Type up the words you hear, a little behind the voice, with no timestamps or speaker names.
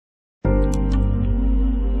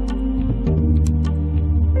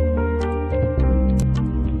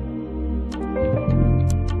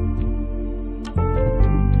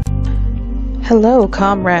Hello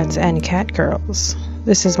comrades and cat girls.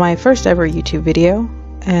 This is my first ever YouTube video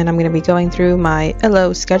and I'm going to be going through my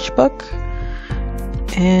illo sketchbook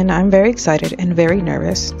and I'm very excited and very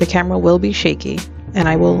nervous. The camera will be shaky and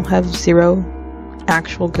I will have zero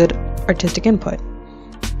actual good artistic input.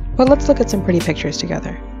 But let's look at some pretty pictures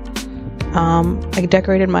together. I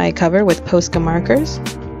decorated my cover with Posca markers.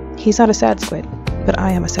 He's not a sad squid, but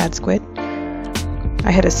I am a sad squid. I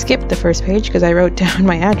had to skip the first page because I wrote down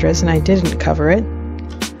my address and I didn't cover it.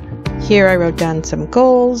 Here I wrote down some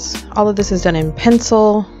goals. All of this is done in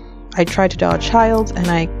pencil. I tried to draw a child and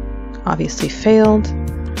I obviously failed.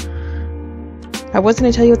 I was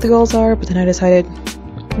going to tell you what the goals are, but then I decided,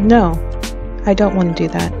 no, I don't want to do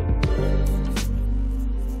that.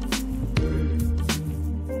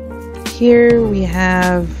 Here we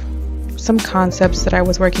have some concepts that I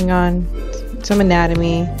was working on, some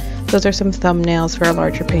anatomy. Those are some thumbnails for a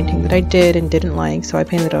larger painting that I did and didn't like, so I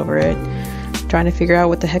painted over it. Trying to figure out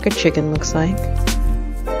what the heck a chicken looks like.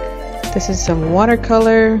 This is some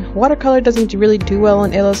watercolor. Watercolor doesn't really do well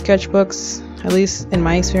in illo sketchbooks, at least in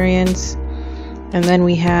my experience. And then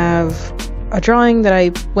we have a drawing that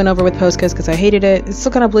I went over with Poscas because I hated it. It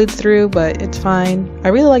still kind of bleeds through, but it's fine. I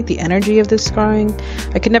really like the energy of this drawing.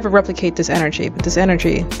 I could never replicate this energy, but this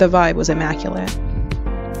energy, the vibe was immaculate.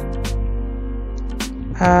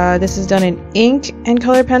 This is done in ink and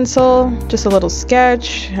color pencil, just a little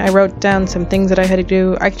sketch. I wrote down some things that I had to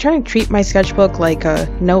do. I try to treat my sketchbook like a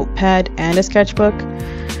notepad and a sketchbook.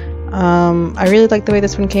 I really like the way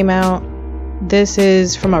this one came out. This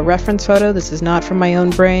is from a reference photo. This is not from my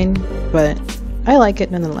own brain, but I like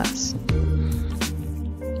it nonetheless.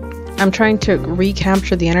 I'm trying to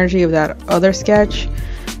recapture the energy of that other sketch,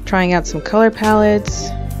 trying out some color palettes.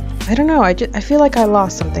 I don't know, I feel like I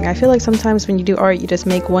lost something. I feel like sometimes when you do art, you just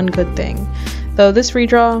make one good thing. Though this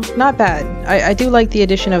redraw, not bad. I do like the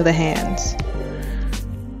addition of the hands.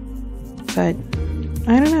 But,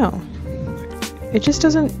 I don't know. It just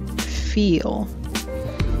doesn't feel.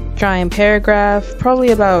 Giant paragraph,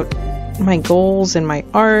 probably about my goals and my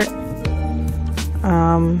art.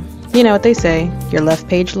 You know what they say, your left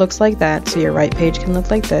page looks like that, so your right page can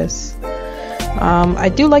look like this. I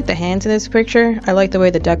do like the hands in this picture. I like the way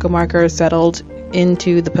the deco marker settled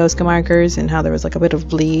into the Posca markers and how there was like a bit of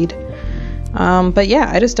bleed. But yeah,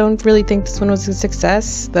 I just don't really think this one was a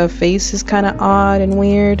success. The face is kind of odd and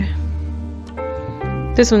weird.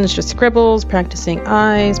 This one's just scribbles, practicing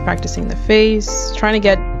eyes, practicing the face, trying to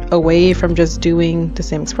get away from just doing the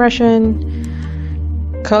same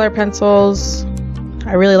expression. Color pencils.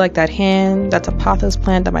 I really like that hand. That's a pothos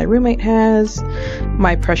plant that my roommate has.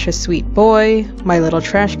 My precious sweet boy. My little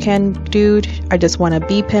trash can dude. I just want to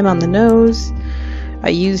beep him on the nose. I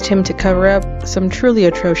used him to cover up some truly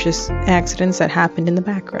atrocious accidents that happened in the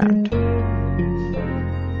background.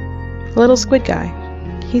 Little squid guy.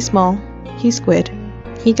 He's small. He's squid.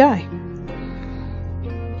 He guy.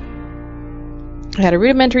 I had a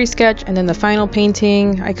rudimentary sketch and then the final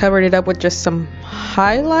painting. I covered it up with just some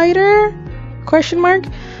highlighter? Question mark.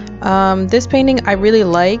 This painting I really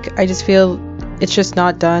like. I just feel it's just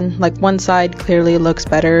not done. Like one side clearly looks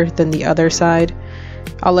better than the other side.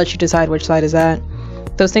 I'll let you decide which side is that.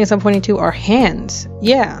 Those things I'm pointing to are hands.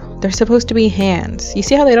 Yeah, they're supposed to be hands. You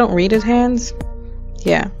see how they don't read as hands?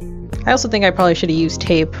 Yeah. I also think I probably should have used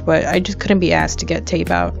tape, but I just couldn't be asked to get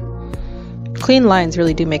tape out. Clean lines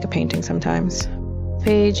really do make a painting sometimes.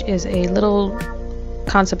 Page is a little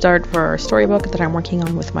concept art for our storybook that I'm working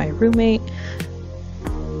on with my roommate.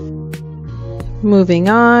 Moving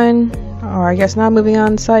on, or I guess not moving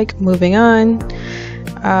on, psych, moving on.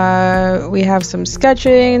 We have some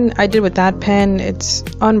sketching I did with that pen. It's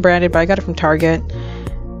unbranded, but I got it from Target.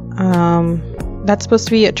 That's supposed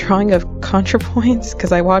to be a drawing of ContraPoints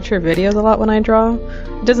because I watch her videos a lot when I draw.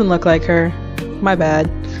 It doesn't look like her. My bad.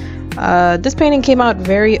 This painting came out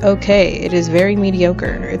very okay. It is very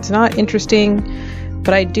mediocre. It's not interesting,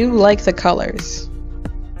 but I do like the colors.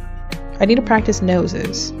 I need to practice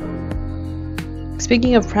noses.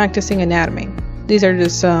 Speaking of practicing anatomy, these are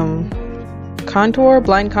just some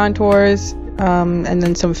blind contours, and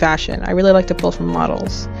then some fashion. I really like to pull from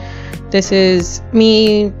models. This is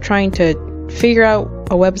me trying to figure out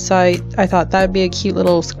a website. I thought that would be a cute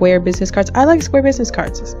little square business cards. I like square business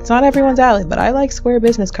cards. It's not everyone's alley, but I like square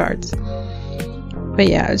business cards. But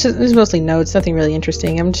yeah, it's mostly notes, nothing really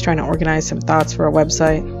interesting. I'm just trying to organize some thoughts for a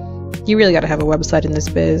website. You really got to have a website in this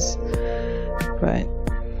biz. But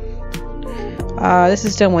this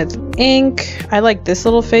is done with ink. I like this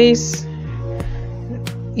little face.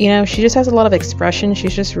 You know, she just has a lot of expression.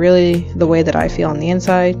 She's just really the way that I feel on the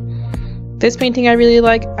inside. This painting I really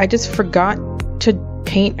like. I just forgot to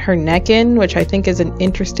paint her neck in, which I think is an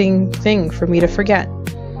interesting thing for me to forget.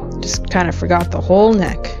 Just kind of forgot the whole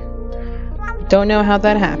neck. Don't know how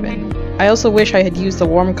that happened. I also wish I had used the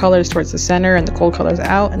warm colors towards the center and the cold colors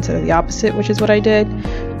out instead of the opposite, which is what I did.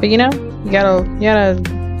 But you know, you gotta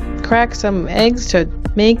crack some eggs to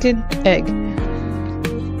make an egg.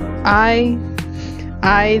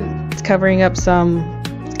 It's covering up some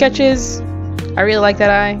sketches. I really like that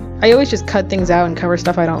eye. I always just cut things out and cover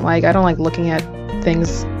stuff I don't like. I don't like looking at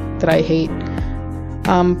things that I hate.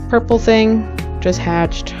 Purple thing, just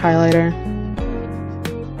hatched highlighter.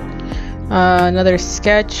 Another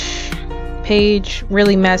sketch page,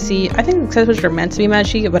 really messy. I think sketches are meant to be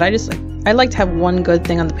messy, but I like to have one good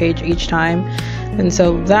thing on the page each time. And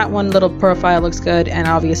so that one little profile looks good, and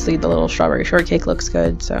obviously the little strawberry shortcake looks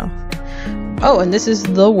good. So, oh, and this is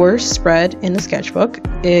the worst spread in the sketchbook.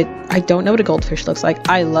 I don't know what a goldfish looks like.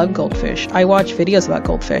 I love goldfish. I watch videos about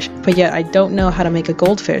goldfish, but yet I don't know how to make a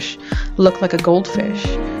goldfish look like a goldfish.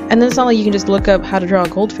 And then it's not like you can just look up how to draw a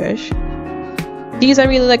goldfish. These I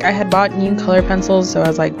really like. I had bought new color pencils, so I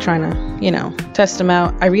was like trying to, you know, test them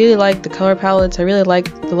out. I really like the color palettes. I really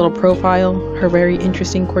like the little profile, her very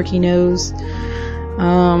interesting quirky nose.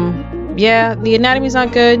 Yeah, the anatomy's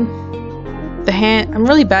not good. The hand, I'm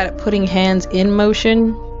really bad at putting hands in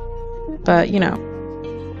motion, but you know,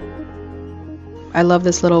 I love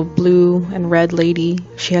this little blue and red lady.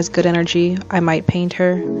 She has good energy. I might paint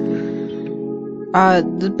her.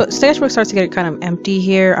 The sketchbook starts to get kind of empty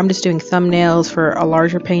here. I'm just doing thumbnails for a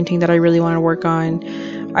larger painting that I really want to work on.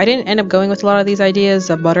 I didn't end up going with a lot of these ideas.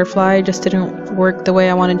 A butterfly just didn't work the way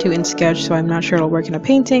I wanted to in sketch, so I'm not sure it'll work in a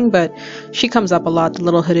painting, but she comes up a lot, the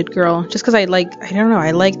little hooded girl, just because I don't know,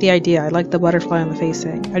 I like the idea. I like the butterfly on the face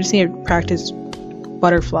thing. I just need to practice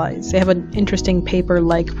butterflies. They have an interesting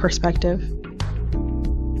paper-like perspective.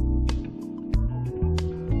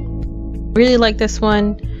 Really like this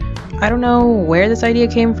one. I don't know where this idea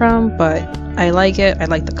came from, but I like it. I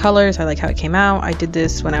like the colors. I like how it came out. I did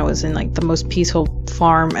this when I was in like the most peaceful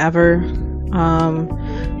farm ever.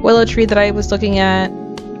 Willow tree that I was looking at,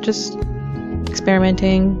 just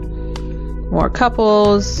experimenting. More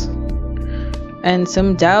couples and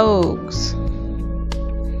some dogs.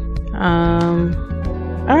 I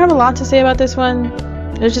don't have a lot to say about this one.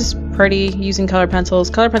 It's just pretty using color pencils.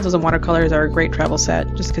 Color pencils and watercolors are a great travel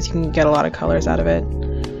set just because you can get a lot of colors out of it.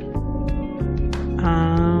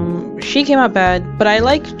 She came out bad, but I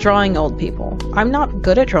like drawing old people. I'm not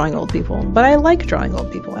good at drawing old people, but I like drawing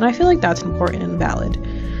old people, and I feel like that's important and valid.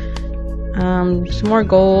 Some more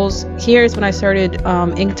goals. Here's when I started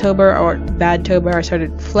Inktober or Badtober. I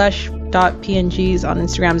started flesh.pngs on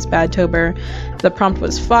Instagram's Badtober. The prompt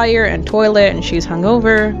was fire and toilet, and she's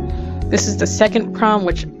hungover. This is the second prompt,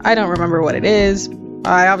 which I don't remember what it is.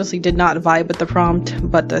 I obviously did not vibe with the prompt,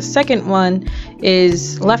 but the second one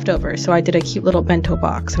is leftover, so I did a cute little bento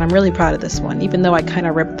box, and I'm really proud of this one, even though I kind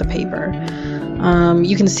of ripped the paper.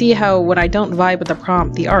 You can see how when I don't vibe with the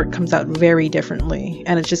prompt, the art comes out very differently,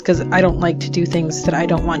 and it's just because I don't like to do things that I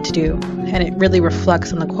don't want to do, and it really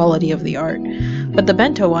reflects on the quality of the art. But the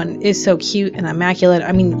bento one is so cute and immaculate.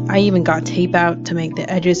 I mean, I even got tape out to make the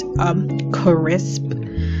edges crisp,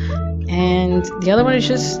 and the other one is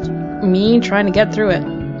just me trying to get through it.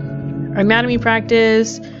 Anatomy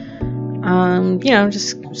practice, you know,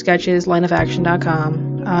 just sketches,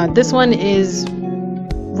 lineofaction.com. This one is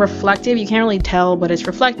reflective. You can't really tell, but it's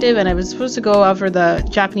reflective, and I was supposed to go over the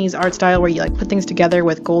Japanese art style where you like put things together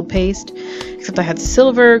with gold paste, except I had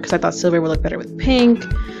silver because I thought silver would look better with pink.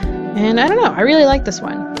 And I don't know, I really like this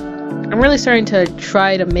one. I'm really starting to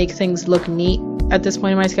try to make things look neat at this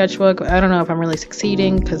point in my sketchbook. I don't know if I'm really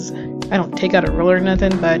succeeding because I don't take out a ruler or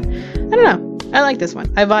nothing, but I don't know. I like this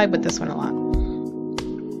one. I vibe with this one a lot.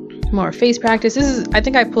 More face practice. This is, I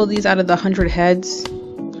think I pulled these out of the 100 heads,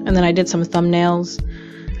 and then I did some thumbnails.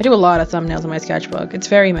 I do a lot of thumbnails in my sketchbook. It's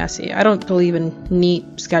very messy. I don't believe in neat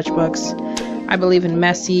sketchbooks. I believe in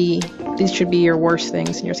messy. These should be your worst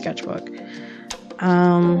things in your sketchbook.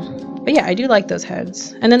 But yeah, I do like those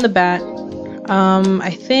heads. And then the bat.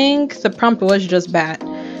 I think the prompt was just bat,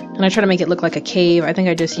 and I try to make it look like a cave. I think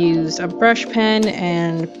I just used a brush pen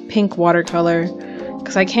and pink watercolor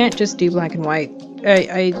because I can't just do black and white.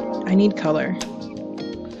 I need color.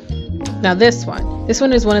 Now this one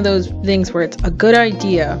is one of those things where it's a good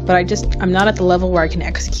idea, but I'm not at the level where I can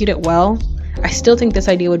execute it well. I still think this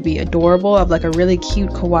idea would be adorable, of like a really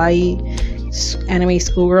cute kawaii anime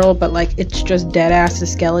schoolgirl, but like it's just dead ass a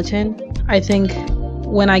skeleton. I think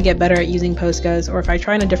when I get better at using Poscas, or if I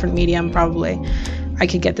try in a different medium, probably I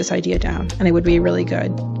could get this idea down and it would be really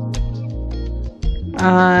good.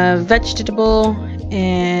 Vegetable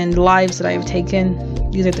and lives that I have taken.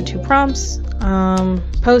 These are the 2 prompts.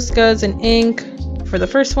 Postcards and ink for the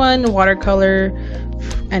first one, watercolor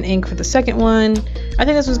and ink for the second one. I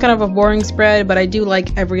think this was kind of a boring spread, but I do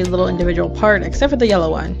like every little individual part except for the yellow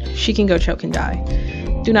one. She can go choke and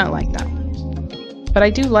die. Do not like that. But I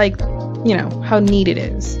do like, you know, how neat it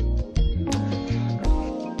is.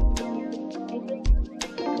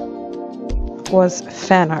 Was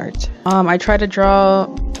fan art. I tried to draw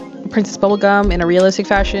Princess Bubblegum in a realistic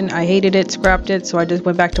fashion. I hated it, scrapped it, so I just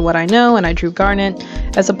went back to what I know and I drew Garnet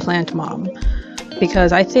as a plant mom.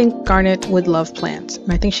 Because I think Garnet would love plants.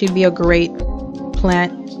 And I think she'd be a great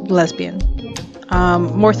plant lesbian.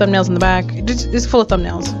 More thumbnails in the back. It's full of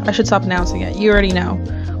thumbnails. I should stop announcing it. You already know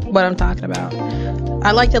what I'm talking about.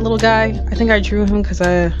 I like that little guy. I think I drew him because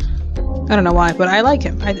I don't know why, but I like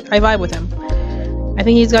him. I vibe with him. I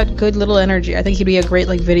think he's got good little energy. I think he'd be a great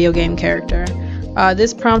like video game character.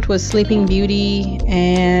 This prompt was Sleeping Beauty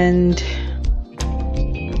and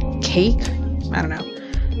cake? I don't know.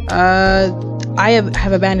 I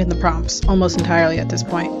have abandoned the prompts almost entirely at this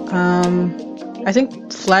point. I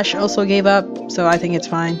think Flesh also gave up, so I think it's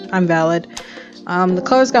fine. I'm valid. The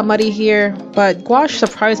colors got muddy here, but gouache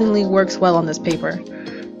surprisingly works well on this paper.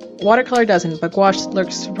 Watercolor doesn't, but gouache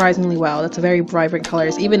looks surprisingly well. That's a very vibrant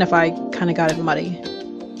colors, even if I kind of got it muddy.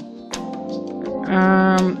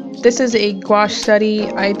 This is a gouache study.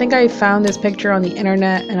 I think I found this picture on the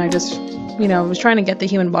internet, and I just, you know, was trying to get the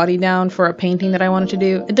human body down for a painting that I wanted to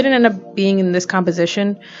do. It didn't end up being in this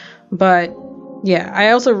composition, but yeah,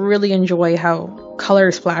 I also really enjoy how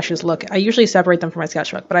color splashes look. I usually separate them from my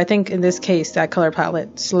sketchbook, but I think in this case that color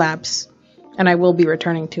palette slaps, and I will be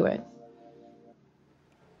returning to it.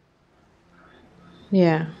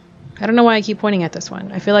 Yeah, I don't know why I keep pointing at this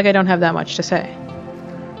one. I feel like I don't have that much to say.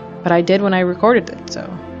 But I did when I recorded it, so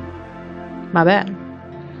my bad.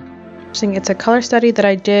 It's a color study that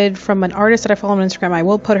I did from an artist that I follow on Instagram. I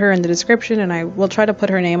will put her in the description, and I will try to put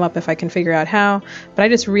her name up if I can figure out how. But I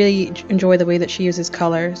just really enjoy the way that she uses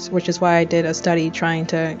colors, which is why I did a study trying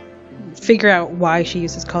to figure out why she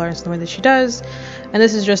uses colors the way that she does. And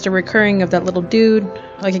this is just a recurring of that little dude.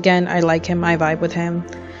 Like, again, I like him. I vibe with him.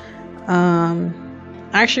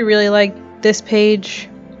 I actually really like this page.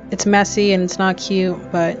 It's messy and it's not cute,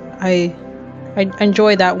 but I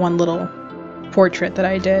enjoy that one little portrait that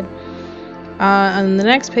I did. On the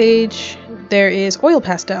next page, there is oil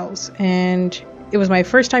pastels, and it was my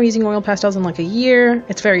first time using oil pastels in like a year.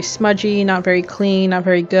 It's very smudgy, not very clean, not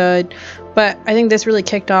very good, but I think this really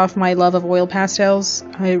kicked off my love of oil pastels.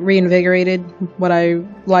 I reinvigorated what I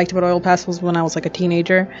liked about oil pastels when I was like a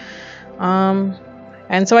teenager.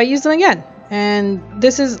 And so I used them again. And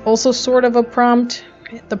this is also sort of a prompt.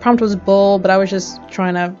 The prompt was bull, but I was just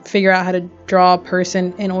trying to figure out how to draw a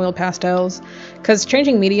person in oil pastels. Because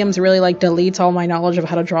changing mediums really like deletes all my knowledge of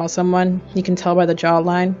how to draw someone. You can tell by the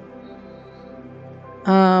jawline.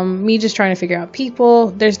 Me just trying to figure out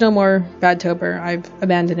people. There's no more Badtober. I've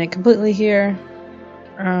abandoned it completely here.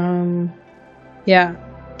 Yeah,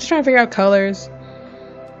 just trying to figure out colors.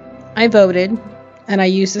 I voted, and I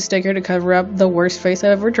used the sticker to cover up the worst face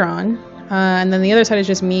I've ever drawn. And then the other side is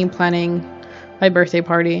just me planning my birthday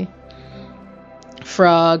party.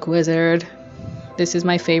 Frog wizard. This is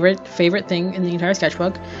my favorite thing in the entire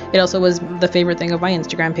sketchbook. It also was the favorite thing of my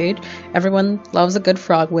Instagram page. Everyone loves a good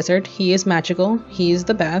frog wizard. He is magical. He is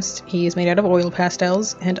the best. He is made out of oil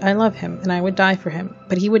pastels, and I love him, and I would die for him.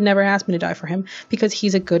 But he would never ask me to die for him because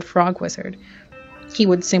he's a good frog wizard. He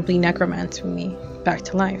would simply necromancy me back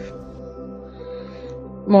to life.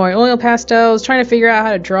 More oil pastels, trying to figure out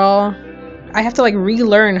how to draw. I have to like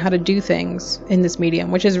relearn how to do things in this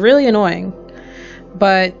medium, which is really annoying.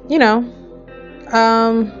 But, you know,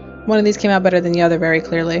 one of these came out better than the other very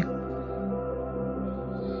clearly.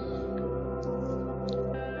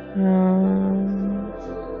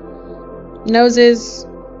 Noses.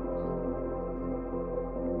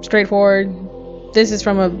 Straightforward. This is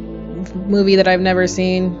from a movie that I've never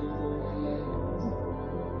seen.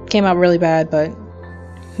 Came out really bad, but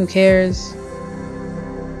who cares?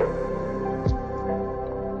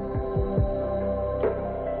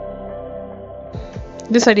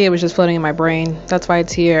 This idea was just floating in my brain. That's why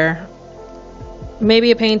it's here.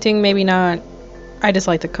 Maybe a painting, maybe not. I just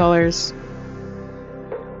like the colors.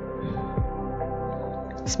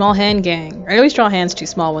 Small hand gang. I always draw hands too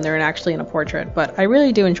small when they're actually in a portrait, but I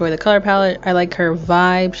really do enjoy the color palette. I like her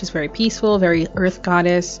vibe. She's very peaceful, very earth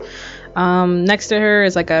goddess. Next to her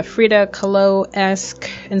is like a Frida Kahlo-esque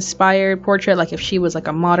inspired portrait, like if she was like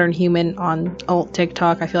a modern human on alt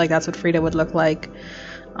TikTok. I feel like that's what Frida would look like.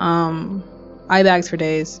 Eye bags for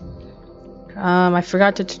days. I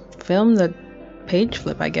forgot to film the page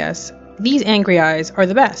flip, I guess. these angry eyes are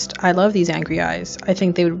the best. I love these angry eyes. I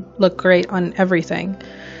think they would look great on everything.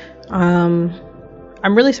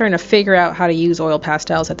 I'm really starting to figure out how to use oil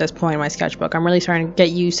pastels at this point in my sketchbook. I'm really starting to get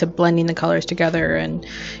used to blending the colors together and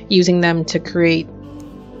using them to create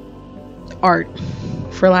art,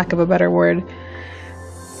 for lack of a better word.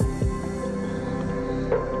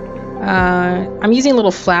 I'm using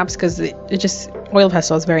little flaps because it just, oil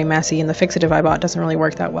pastel is very messy and the fixative I bought doesn't really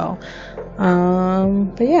work that well.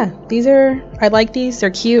 But yeah, I like these, they're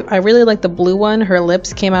cute. I really like the blue one. Her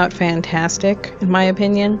lips came out fantastic in my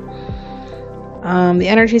opinion. The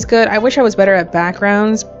energy's good. I wish I was better at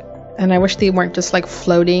backgrounds, and I wish they weren't just like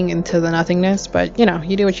floating into the nothingness, but you know,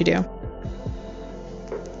 you do what you do.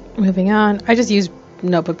 Moving on, I just used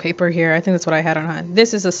notebook paper here. I think that's what I had on hand.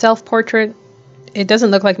 This is a self-portrait. It doesn't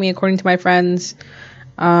look like me according to my friends.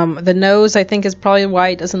 The nose I think is probably why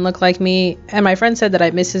it doesn't look like me, and my friend said that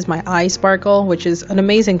it misses my eye sparkle, which is an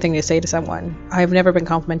amazing thing to say to someone. I've never been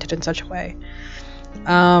complimented in such a way.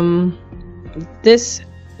 This,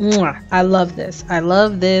 I love this. I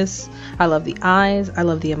love this. I love the eyes. I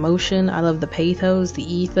love the emotion. I love the pathos, the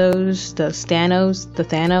ethos, the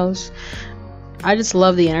Thanos. I just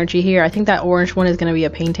love the energy here. I think that orange one is going to be a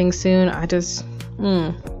painting soon. I just,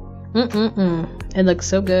 It looks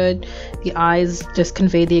so good. The eyes just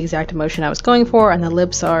convey the exact emotion I was going for, and the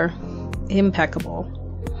lips are impeccable.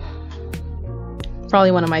 Probably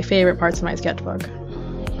one of my favorite parts of my sketchbook.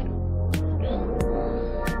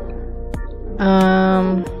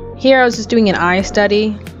 Here I was just doing an eye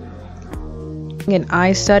study,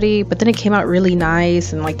 but then it came out really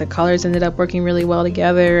nice, and like the colors ended up working really well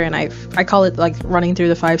together, and I call it like running through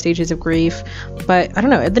the 5 stages of grief. But I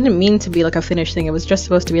don't know, it didn't mean to be like a finished thing. It was just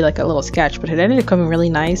supposed to be like a little sketch, but it ended up coming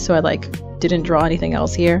really nice, so I like didn't draw anything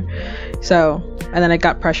else here. So, and then I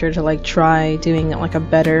got pressured to like try doing like a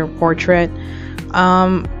better portrait.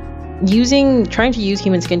 Trying to use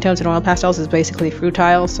human skin tones and oil pastels is basically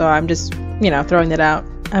futile, so I'm just, you know, throwing that out.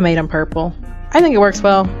 I made them purple. I think it works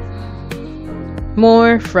well.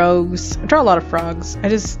 More frogs. I draw a lot of frogs.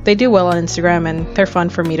 They do well on Instagram and they're fun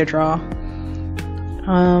for me to draw.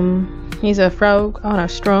 He's a frog on a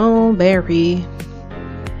strawberry.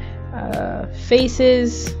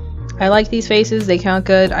 Faces. I like these faces. They count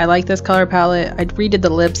good. I like this color palette. I redid the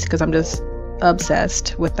lips because I'm just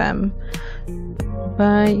obsessed with them.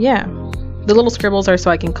 But yeah, the little scribbles are so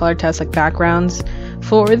I can color test like backgrounds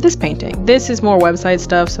for this painting. This is more website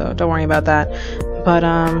stuff, so don't worry about that. But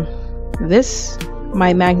this,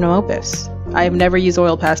 my magnum opus. I've never used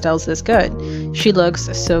oil pastels this good. She looks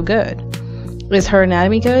so good. Is her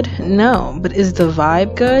anatomy good? No. But is the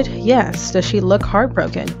vibe good? Yes. Does she look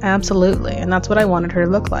heartbroken? Absolutely. And that's what I wanted her to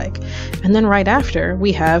look like. And then right after,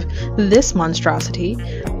 we have this monstrosity.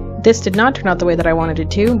 This did not turn out the way that I wanted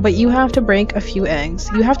it to, but you have to break a few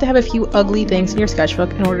eggs. You have to have a few ugly things in your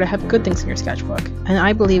sketchbook in order to have good things in your sketchbook. And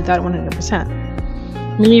I believe that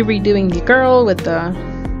 100%. Me redoing the girl with the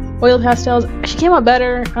oil pastels, she came out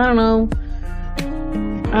better. I don't know,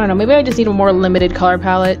 maybe I just need a more limited color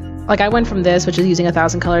palette. Like I went from this, which is using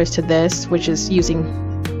 1,000 colors, to this, which is using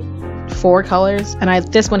 4 colors, and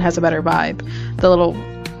this one has a better vibe. The little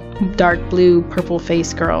dark blue purple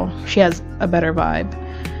face girl, she has a better vibe.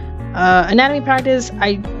 Anatomy practice,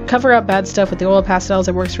 I cover up bad stuff with the oil pastels.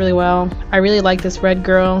 It works really well. I really like this red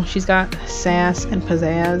girl. She's got sass and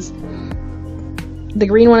pizzazz. The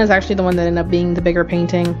green one is actually the one that ended up being the bigger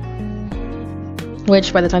painting,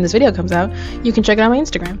 which by the time this video comes out, you can check it on my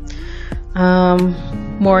Instagram.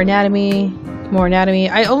 More anatomy.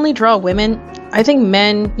 I only draw women. I think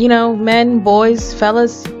men, boys,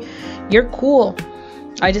 fellas, you're cool.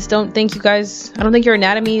 I just don't think I don't think your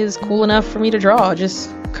anatomy is cool enough for me to draw. Just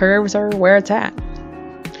curves are where it's at.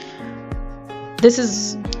 This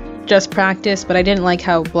is just practice, but I didn't like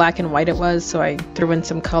how black and white it was, so I threw in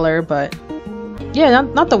some color. But yeah,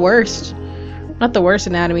 not the worst. Not the worst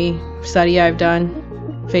anatomy study I've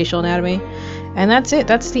done. Facial anatomy. And that's it.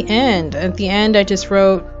 That's the end. At the end, I just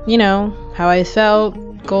wrote, how I felt,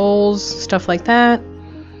 goals, stuff like that.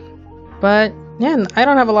 But yeah, I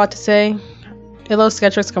don't have a lot to say. Illo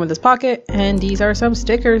sketchbooks come with this pocket, and these are some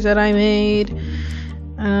stickers that I made.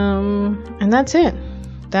 And that's it.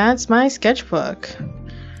 That's my sketchbook.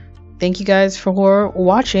 Thank you guys for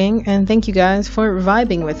watching, and thank you guys for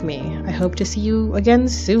vibing with me. I hope to see you again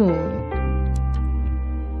soon.